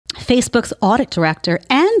Facebook's audit director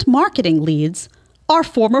and marketing leads are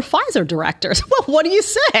former Pfizer directors. Well, what do you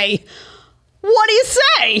say? What do you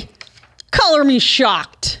say? Color me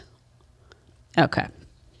shocked. Okay.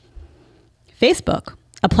 Facebook,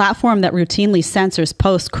 a platform that routinely censors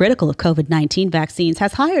posts critical of COVID-19 vaccines,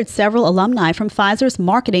 has hired several alumni from Pfizer's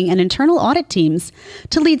marketing and internal audit teams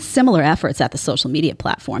to lead similar efforts at the social media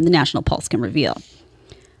platform, the National Pulse can reveal.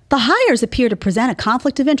 The hires appear to present a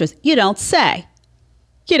conflict of interest. You don't say.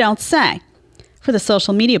 You don't say. For the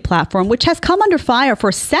social media platform, which has come under fire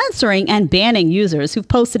for censoring and banning users who've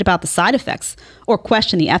posted about the side effects or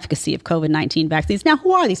questioned the efficacy of COVID-19 vaccines. Now,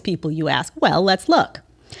 who are these people, you ask? Well, let's look.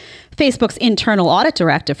 Facebook's internal audit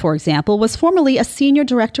director, for example, was formerly a senior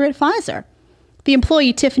director at Pfizer. The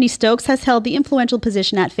employee, Tiffany Stokes, has held the influential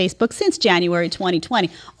position at Facebook since January 2020.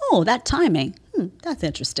 Oh, that timing. That's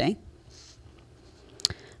interesting.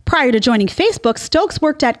 Prior to joining Facebook, Stokes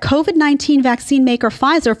worked at COVID-19 vaccine maker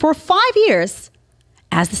Pfizer for 5 years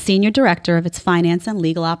as the senior director of its finance and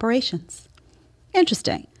legal operations.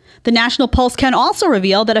 Interesting. The National Pulse can also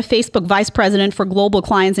reveal that a Facebook vice president for global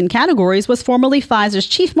clients and categories was formerly Pfizer's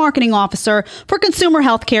chief marketing officer for consumer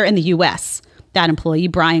healthcare in the U.S. That employee,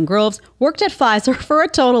 Brian Groves, worked at Pfizer for a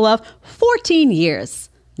total of 14 years,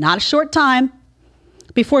 not a short time,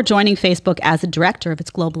 before joining Facebook as the director of its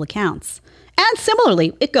global accounts. And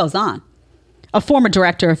similarly, it goes on. A former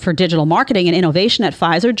director for digital marketing and innovation at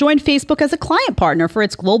Pfizer joined Facebook as a client partner for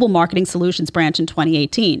its global marketing solutions branch in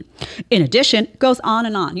 2018. In addition, it goes on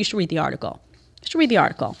and on. You should read the article.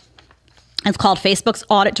 It's called Facebook's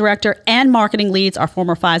audit director and marketing leads are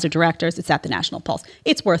former Pfizer directors. It's at the National Pulse.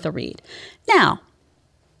 It's worth a read. Now,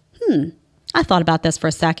 I thought about this for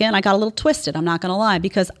a second. I got a little twisted, I'm not going to lie,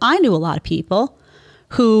 because I knew a lot of people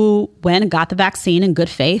who went and got the vaccine in good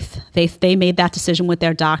faith. They made that decision with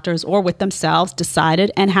their doctors or with themselves,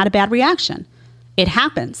 decided, and had a bad reaction. It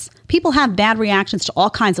happens. People have bad reactions to all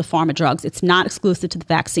kinds of pharma drugs. It's not exclusive to the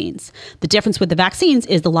vaccines. The difference with the vaccines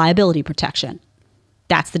is the liability protection.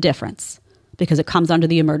 That's the difference, because it comes under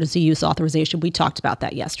the emergency use authorization. We talked about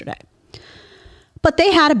that yesterday. But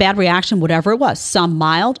they had a bad reaction, whatever it was, some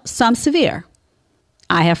mild, some severe.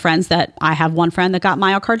 I have one friend that got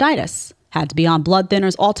myocarditis. Had to be on blood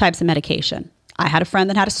thinners, all types of medication. I had a friend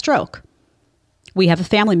that had a stroke. We have a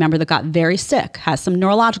family member that got very sick, has some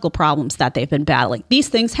neurological problems that they've been battling. These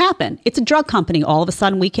things happen. It's a drug company. All of a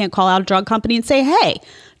sudden, we can't call out a drug company and say, hey,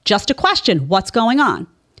 just a question, what's going on?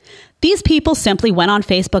 These people simply went on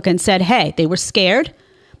Facebook and said, hey, they were scared.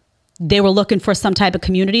 They were looking for some type of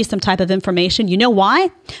community, some type of information. You know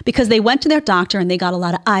why? Because they went to their doctor and they got a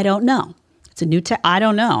lot of, I don't know. It's a new I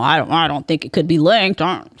don't know. I don't think it could be linked.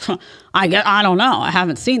 I don't know. I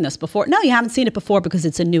haven't seen this before. No, you haven't seen it before because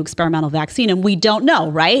it's a new experimental vaccine and we don't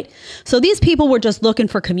know, right? So these people were just looking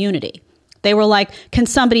for community. They were like, can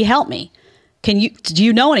somebody help me? Do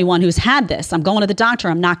you know anyone who's had this? I'm going to the doctor.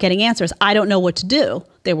 I'm not getting answers. I don't know what to do.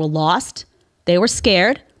 They were lost. They were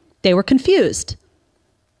scared. They were confused.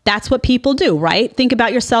 That's what people do, right? Think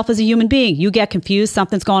about yourself as a human being. You get confused,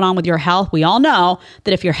 something's going on with your health. We all know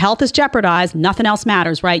that if your health is jeopardized, nothing else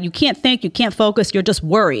matters, right? You can't think, you can't focus, you're just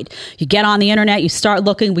worried. You get on the internet, you start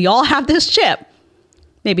looking. We all have this chip.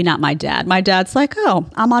 Maybe not my dad. My dad's like, oh,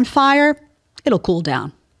 I'm on fire. It'll cool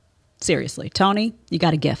down. Seriously, Tony, you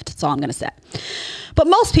got a gift. That's all I'm going to say. But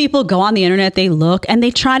most people go on the internet, they look, and they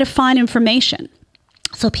try to find information.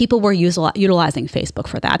 So people were utilizing Facebook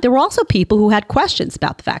for that. There were also people who had questions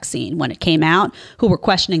about the vaccine when it came out, who were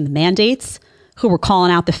questioning the mandates, who were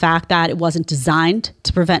calling out the fact that it wasn't designed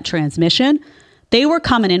to prevent transmission. They were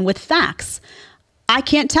coming in with facts. I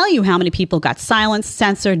can't tell you how many people got silenced,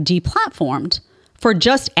 censored, deplatformed for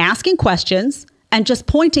just asking questions and just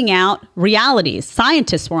pointing out realities.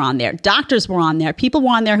 Scientists were on there. Doctors were on there. People were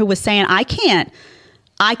on there who was saying, I can't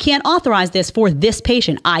authorize this for this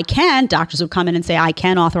patient. I can. Doctors would come in and say, I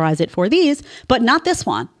can authorize it for these, but not this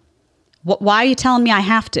one. Why are you telling me I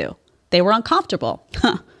have to? They were uncomfortable.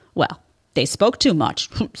 Well, they spoke too much.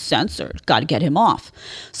 Censored. Got to get him off.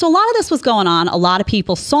 So a lot of this was going on. A lot of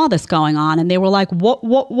people saw this going on and they were like,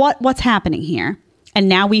 what's happening here? And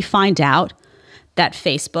now we find out that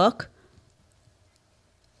Facebook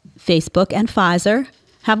and Pfizer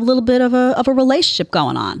have a little bit of a relationship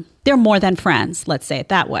going on. They're more than friends. Let's say it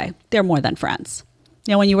that way. They're more than friends.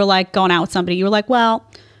 You know, when you were like going out with somebody, you were like, well,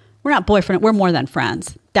 we're not boyfriend. We're more than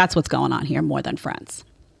friends. That's what's going on here. More than friends.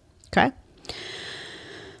 Okay.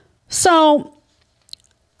 So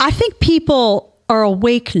I think people are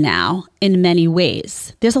awake now in many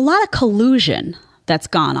ways. There's a lot of collusion that's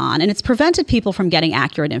gone on, and it's prevented people from getting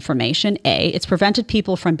accurate information, A. It's prevented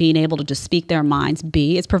people from being able to just speak their minds,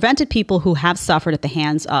 B. It's prevented people who have suffered at the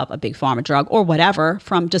hands of a big pharma drug or whatever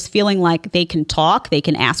from just feeling like they can talk, they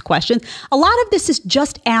can ask questions. A lot of this is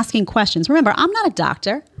just asking questions. Remember, I'm not a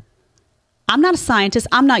doctor. I'm not a scientist.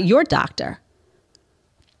 I'm not your doctor.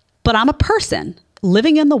 But I'm a person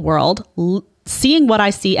living in the world, seeing what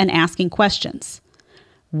I see and asking questions.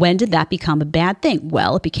 When did that become a bad thing?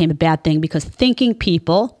 Well, it became a bad thing because thinking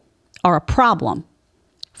people are a problem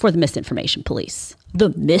for the misinformation police.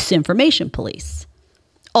 The misinformation police.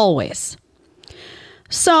 Always.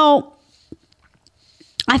 So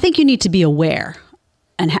I think you need to be aware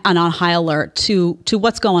and on high alert to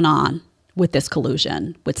what's going on with this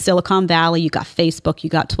collusion. With Silicon Valley, you got Facebook, you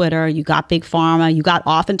got Twitter, you got Big Pharma, you got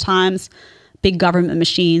oftentimes big government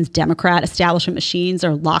machines, Democrat establishment machines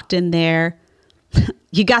are locked in there.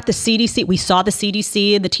 You got the CDC. We saw the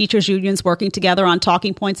CDC and the teachers' unions working together on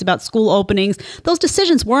talking points about school openings. Those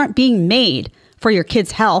decisions weren't being made for your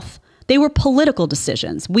kids' health. They were political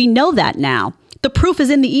decisions. We know that now. The proof is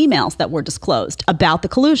in the emails that were disclosed about the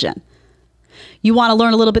collusion. You want to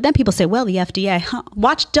learn a little bit, then people say, well, the FDA,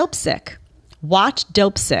 watch Dope Sick. Watch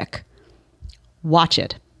Dope Sick. Watch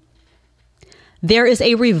it. There is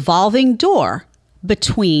a revolving door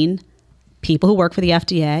between people who work for the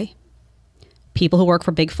FDA, people who work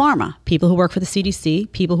for Big Pharma, people who work for the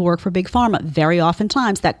CDC, people who work for Big Pharma, very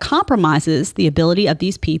oftentimes that compromises the ability of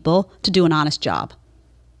these people to do an honest job.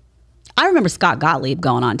 I remember Scott Gottlieb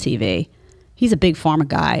going on TV. He's a Big Pharma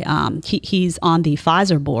guy. He's on the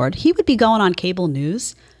Pfizer board. He would be going on cable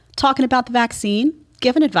news, talking about the vaccine,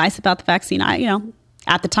 giving advice about the vaccine.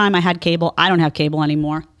 At the time I had cable. I don't have cable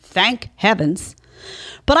anymore. Thank heavens.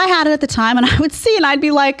 But I had it at the time, and I would see, and I'd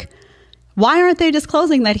be like, why aren't they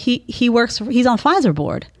disclosing that he's on Pfizer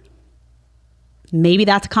board? Maybe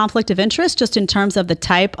that's a conflict of interest just in terms of the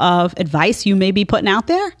type of advice you may be putting out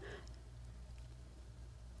there.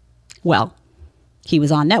 Well, he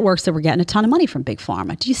was on networks that were getting a ton of money from Big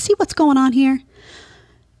Pharma. Do you see what's going on here?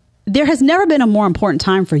 There has never been a more important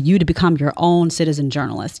time for you to become your own citizen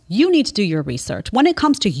journalist. You need to do your research. When it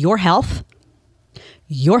comes to your health,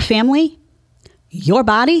 your family, your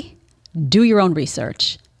body, do your own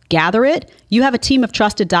research. Gather it. You have a team of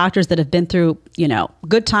trusted doctors that have been through,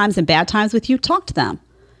 good times and bad times with you. Talk to them.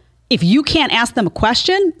 If you can't ask them a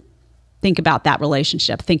question, think about that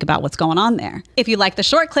relationship. Think about what's going on there. If you like the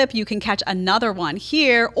short clip, you can catch another one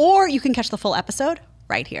here, or you can catch the full episode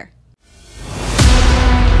right here.